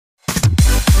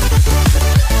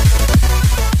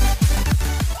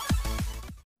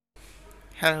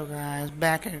Hello guys,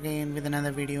 back again with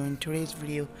another video. In today's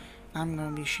video I'm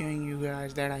gonna be showing you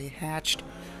guys that I hatched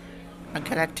a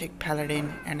Galactic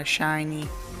Paladin and a shiny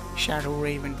Shadow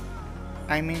Raven.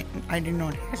 I did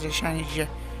not hatch a shiny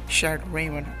Shadow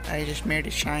Raven, I just made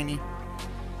it shiny.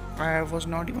 I was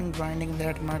not even grinding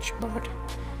that much, but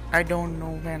I don't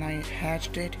know when I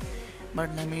hatched it.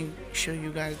 But let me show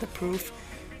you guys the proof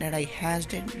that I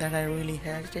hatched it, that I really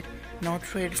hatched it, not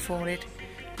traded for it.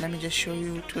 Let me just show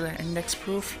you to the index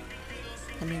proof.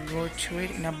 Let me go to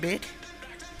it in a bit.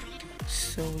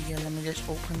 So yeah, let me just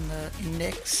open the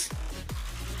index.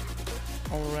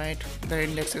 Alright, the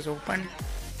index is open.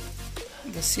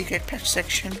 The secret patch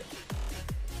section,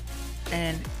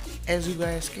 and as you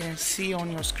guys can see on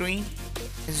your screen,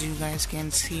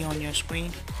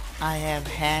 I have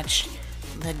hatched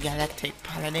the Galactic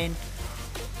Paladin,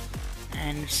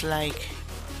 and it's a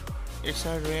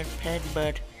rare pet,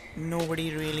 but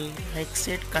nobody really likes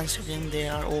it considering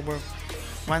there are over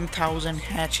 1000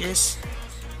 hatches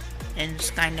and it's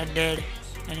kinda dead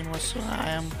anymore. So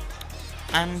I'm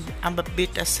a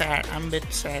bit sad.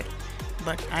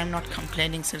 But I'm not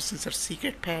complaining since it's a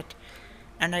secret pet,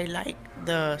 and I like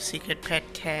the secret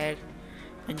pet tag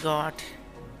I got,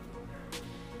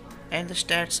 and the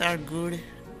stats are good.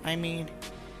 I mean,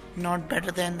 not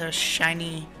better than the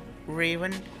shiny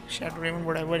Raven, Shadow Raven,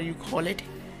 whatever you call it.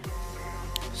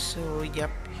 So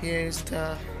yep, here's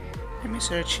the, let me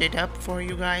search it up for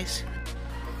you guys.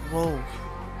 Whoa,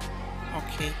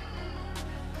 okay,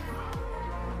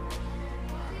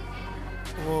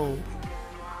 whoa,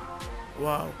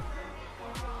 wow,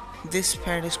 this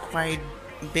pet is quite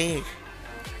big.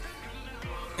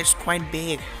 It's quite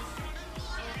big,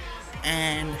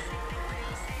 and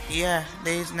yeah,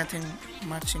 there is nothing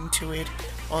much into it.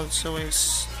 Also,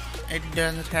 it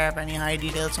doesn't have any high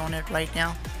details on it right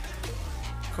now,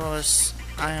 because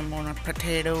I am on a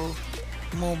potato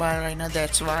mobile right now,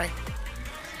 that's why.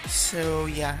 So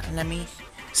yeah, let me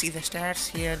see the stats.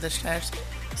 Here are the stats: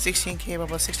 16k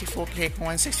bubbles, 64k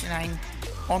coins, 69,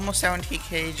 almost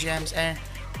 70k gems, and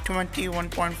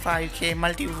 21.5k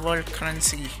multi-world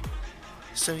currency.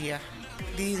 So yeah,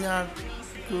 these are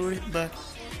good, but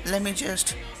let me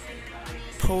just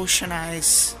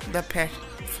potionize the pet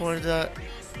for the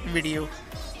video.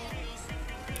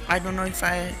 I don't know if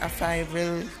I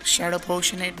will shadow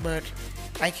potion it, but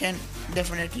I can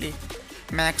definitely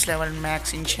max level,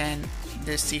 max enchant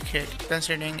this secret,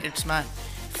 considering it's my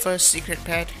first secret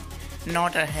pet,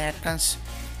 not a hat,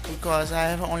 because I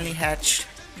have only hatched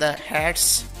the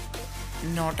hats,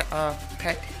 not a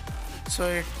pet.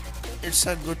 So it's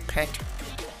a good pet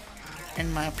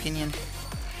in my opinion.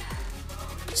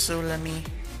 So let me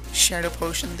shadow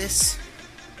potion this,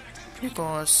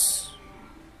 because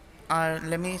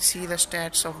let me see the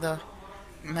stats of the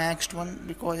maxed one,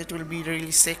 because it will be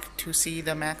really sick to see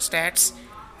the max stats.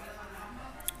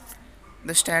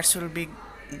 The stats will be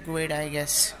great, I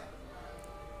guess.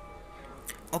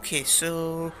 Okay,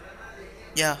 so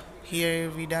yeah, here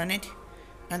we done it,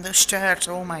 and the stats,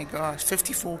 oh my gosh,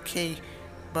 54k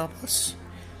bubbles,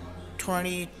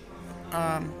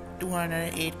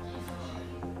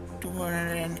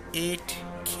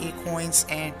 208k coins,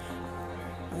 and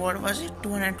what was it,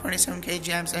 227k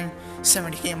gems and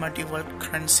 70k multi-world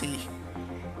currency.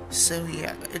 So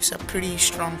yeah, it's a pretty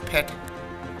strong pet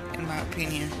in my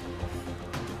opinion,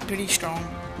 pretty strong,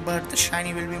 but the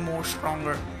shiny will be more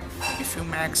stronger if you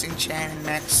max enchant and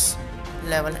max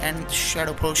level and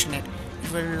shadow potion it.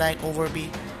 It will over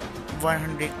be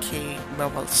 100k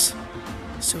bubbles.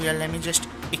 So yeah, let me just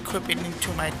equip it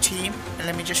into my team, and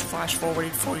let me just fast forward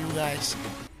it for you guys.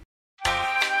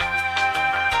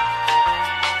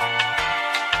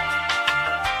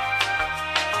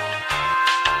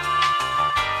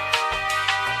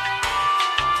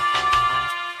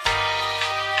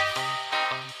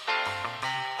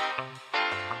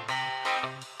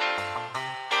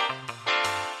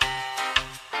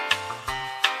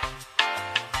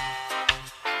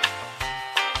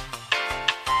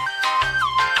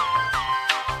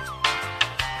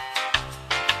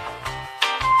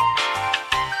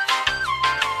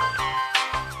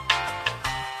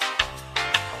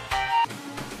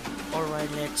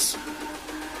 Alright, let's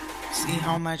see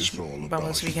how much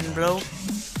bubbles we can blow.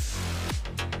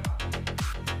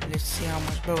 Let's see how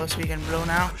much bubbles we can blow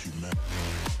now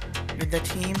with the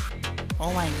team.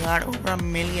 Oh my god, over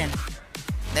 1 million.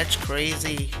 That's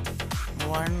crazy.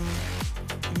 1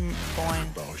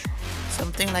 point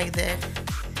something like that.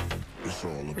 It's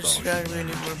a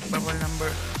really good bubble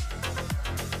number.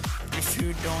 If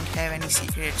you don't have any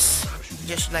secrets,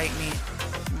 just like me,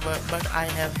 but I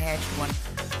have hatched one.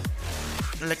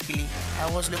 Luckily, I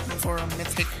was looking for a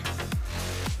mythic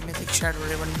Shadow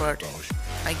Raven, but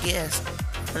I guess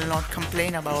I will not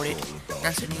complain about it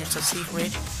considering it's a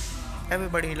secret.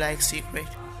 Everybody likes secret.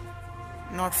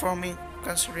 Not for me,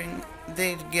 considering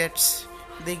they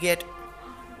get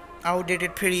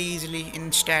outdated pretty easily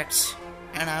in stats,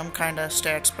 and I'm kinda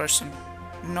stats person.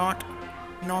 Not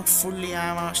fully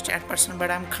I'm a stat person,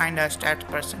 but I'm kinda a stat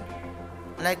person.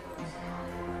 Like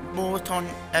both on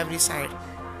every side.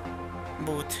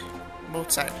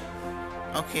 Both side.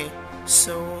 Okay,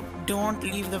 so don't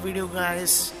leave the video,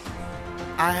 guys.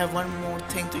 I have one more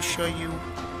thing to show you.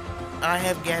 I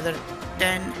have gathered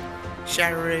 10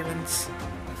 Shadow Ravens.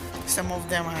 Some of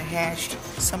them I hatched,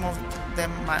 some of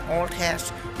them my alt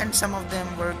hatched, and some of them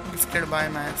were gifted by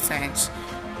my fans.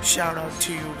 Shout out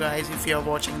to you guys if you are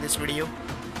watching this video.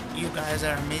 You guys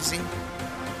are amazing.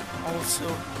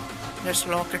 Also, let's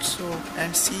lock it so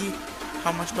and see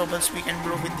how much bubbles we can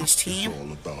blow with this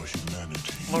team.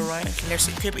 Alright, let's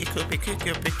equip.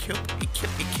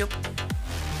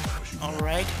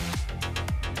 Alright,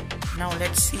 now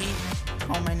let's see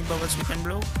how many bubbles we can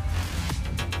blow.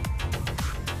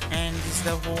 And this is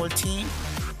the whole team.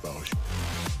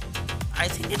 I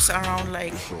think it's around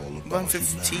like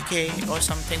 150k or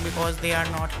something, because they are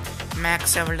not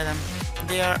max level.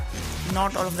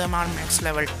 Not all of them are max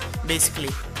level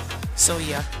basically. So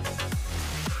yeah,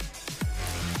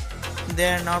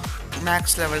 they're not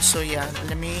max level. So yeah,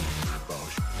 let me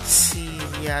see.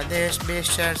 Yeah, their base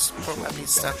stats probably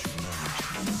stuck.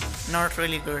 Not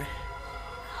really good.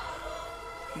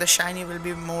 The shiny will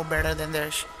be more better than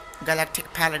the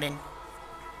Galactic Paladin.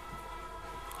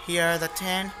 Here are the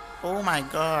 10. Oh my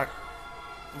god,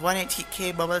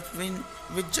 180k bubbles win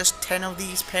with just 10 of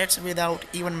these pets without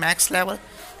even max level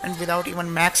and without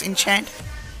even max enchant.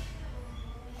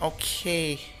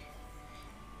 Okay,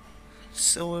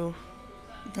 so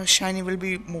the shiny will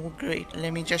be more great.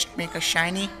 Let me just make a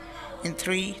shiny in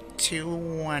 3, 2,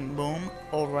 1. Boom.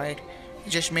 Alright,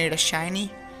 just made a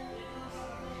shiny.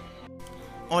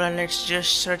 Alright, let's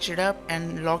just search it up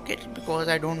and lock it, because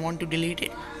I don't want to delete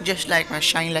it, just like my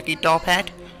shiny lucky top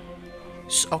hat.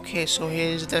 Okay, so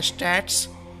here's the stats.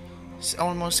 It's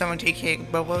almost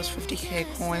 70k bubbles, 50k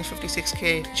coins,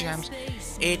 56k gems,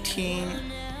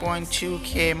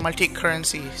 18.2k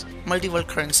multiple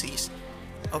currencies.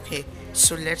 Okay,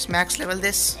 so let's max level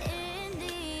this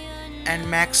and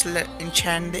max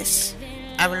enchant this.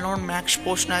 I will not max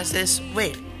potionize this.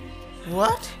 Wait,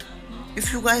 what?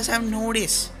 If you guys have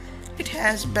noticed, it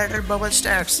has better bubble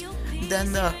stats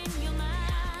than the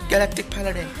Galactic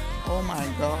Paladin. Oh my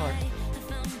god.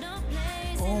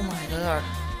 Oh my god.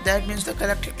 That means the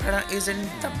Galactic Paladin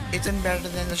isn't better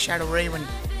than the Shadow Raven.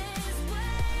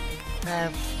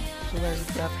 You guys,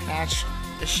 if you have hatched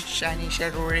the shiny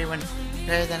Shadow Raven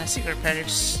rather than a secret pet,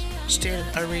 it's still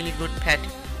a really good pet.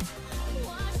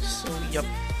 So yup.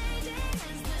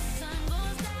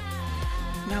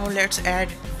 Now let's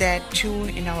add that tool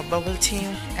in our bubble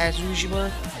team as usual,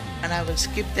 and I will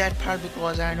skip that part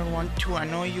because I don't want to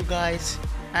annoy you guys.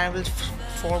 I will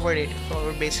forward it,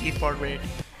 or basically forward it.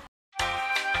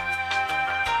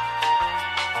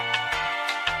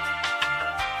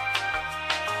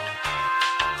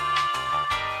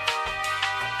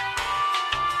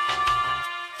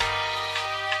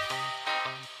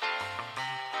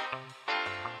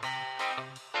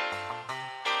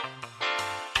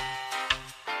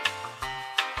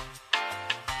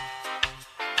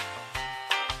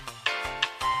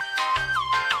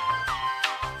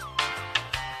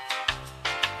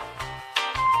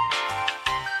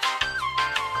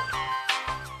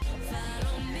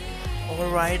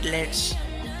 Alright, let's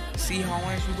see how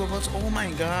much we bubbles. Oh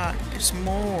my god, it's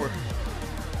more.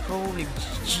 Holy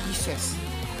Jesus.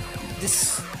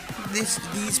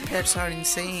 These pets are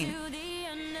insane.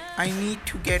 I need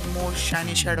to get more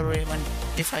shiny Shadow Raven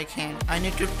if I can. I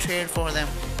need to trade for them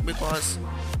because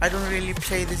I don't really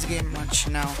play this game much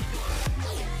now.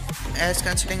 As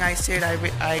considering I said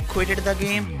I quitted the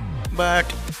game,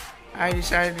 but I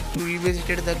decided to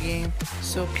revisit the game.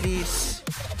 So please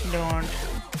don't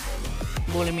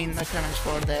bully me in the comments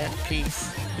for that,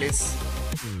 please.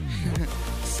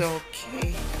 So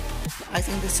okay, I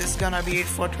think this is gonna be it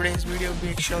for today's video.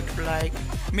 Make sure to like,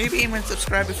 maybe even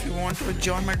subscribe if you want to.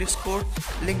 Join my Discord,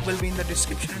 link will be in the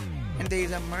description, and there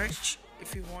is a merch.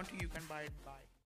 If you want to, you can buy it. Bye.